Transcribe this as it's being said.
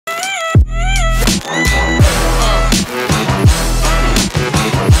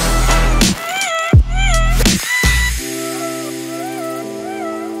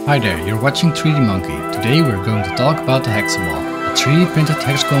Hi there, you're watching 3D Monkey. Today we're going to talk about the Hexawall, a 3D printed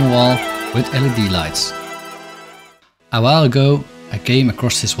hexagon wall with LED lights. A while ago I came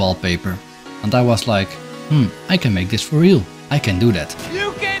across this wallpaper and I was like, I can make this for real, I can do that.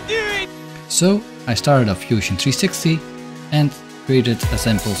 You can do it! So I started up Fusion 360 and created a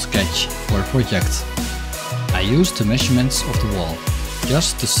simple sketch for a project. I used the measurements of the wall,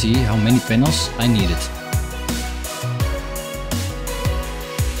 just to see how many panels I needed.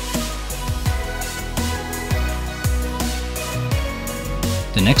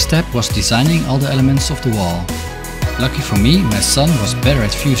 The next step was designing all the elements of the wall. Lucky for me, my son was better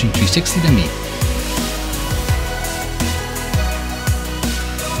at Fusion 360 than me.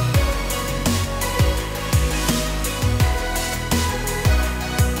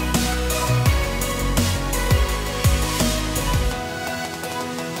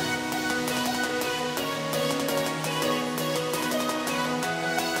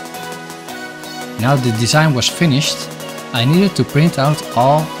 Now the design was finished, I needed to print out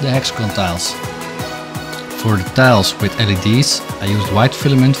all the hexagon tiles. For the tiles with LEDs, I used white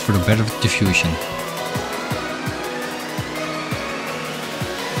filament for the better diffusion.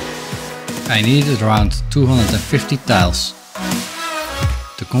 I needed around 250 tiles.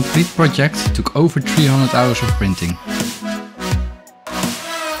 The complete project took over 300 hours of printing.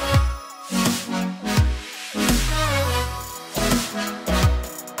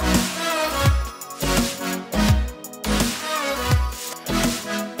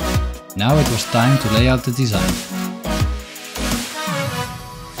 Now it was time to lay out the design.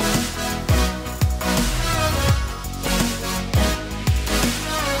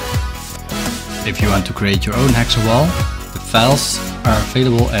 If you want to create your own Hexawall, the files are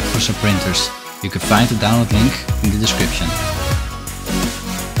available at Versa Printers. You can find the download link in the description.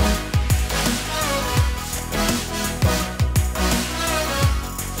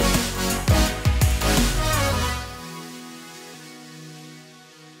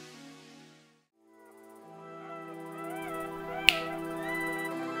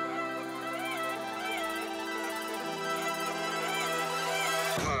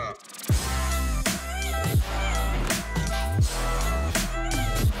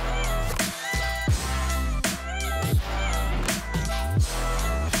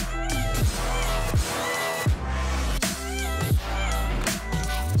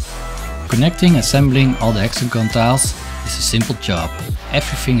 Connecting and assembling all the hexagon tiles is a simple job.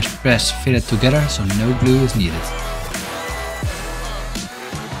 Everything is press fitted together so no glue is needed.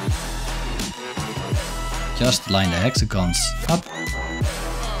 Just line the hexagons up,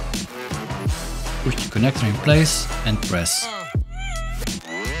 push the connector in place and press.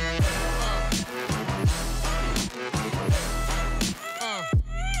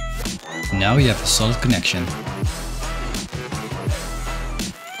 Now you have a solid connection.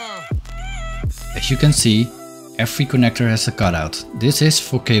 As you can see, every connector has a cutout. This is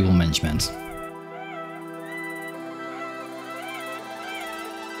for cable management.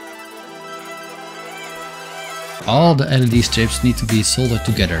 All the LED strips need to be soldered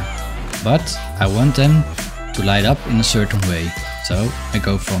together, but I want them to light up in a certain way. So I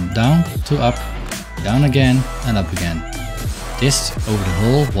go from down to up, down again and up again. This over the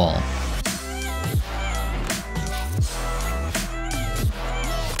whole wall.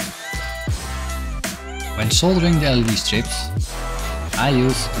 When soldering the LED strips, I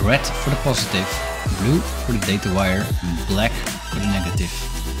use red for the positive, blue for the data wire and black for the negative.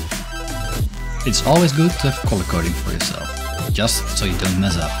 It's always good to have color coding for yourself, just so you don't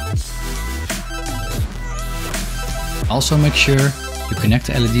mess up. Also make sure you connect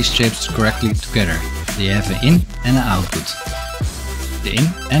the LED strips correctly together. They have an in and an output. The in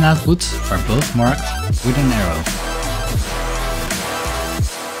and output are both marked with an arrow.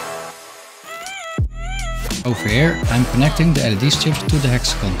 Over here I'm connecting the LED strips to the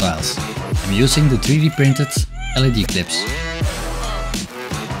hexagon tiles. I'm using the 3D printed LED clips.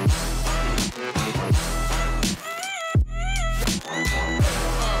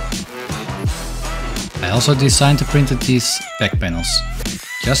 I also designed and printed these back panels,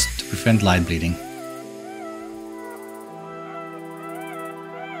 just to prevent light bleeding.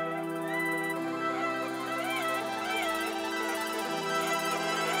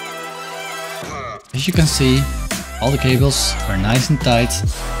 As you can see, all the cables are nice and tight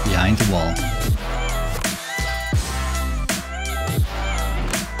behind the wall.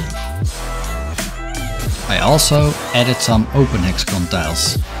 I also added some open hexagon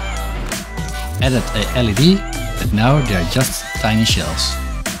tiles. Added a LED, but now they are just tiny shells.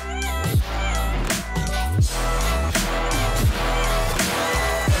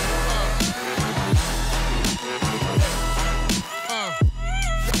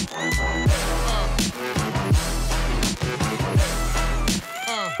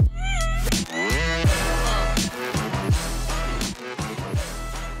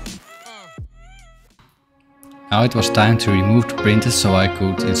 Now it was time to remove the printer so I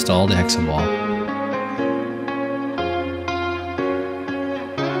could install the Hexawall.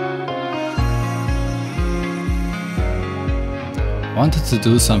 Wanted to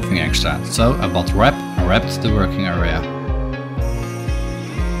do something extra, so I bought wrap and wrapped the working area.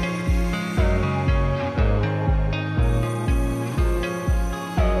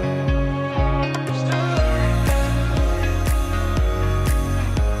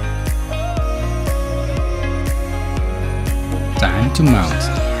 Time to mount.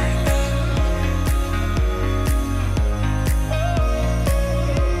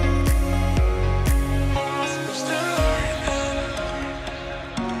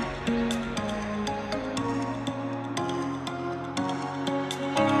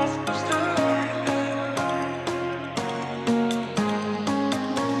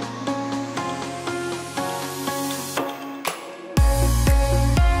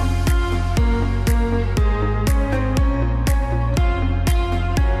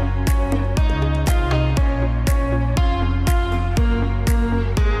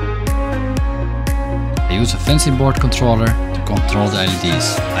 I use a fancy board controller to control the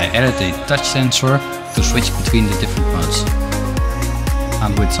LEDs. I added a touch sensor to switch between the different modes.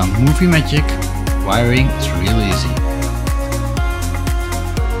 And with some movie magic, wiring is really easy.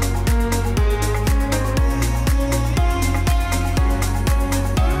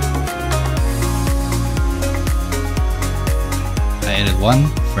 I added one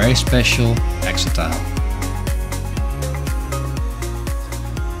very special extra tile.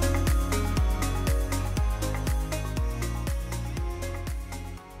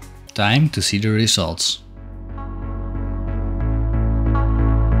 Time to see the results.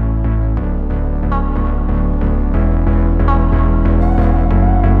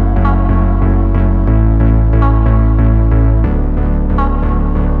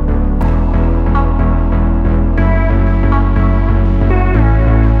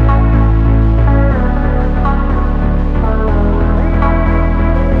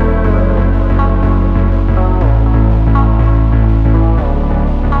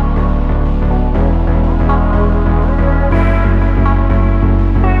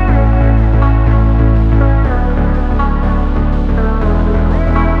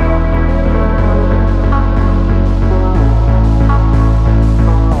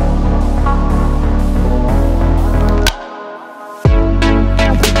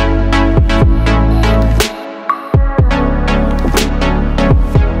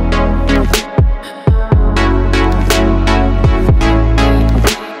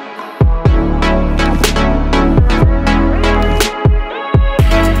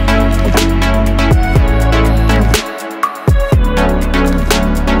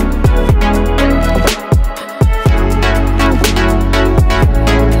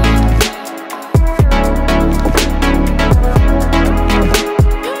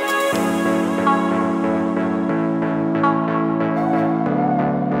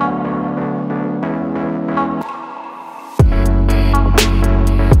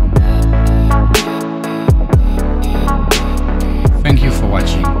 Thank you for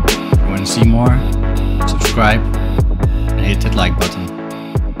watching. If you want to see more, subscribe and hit that like button.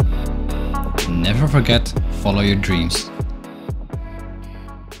 Never forget, follow your dreams.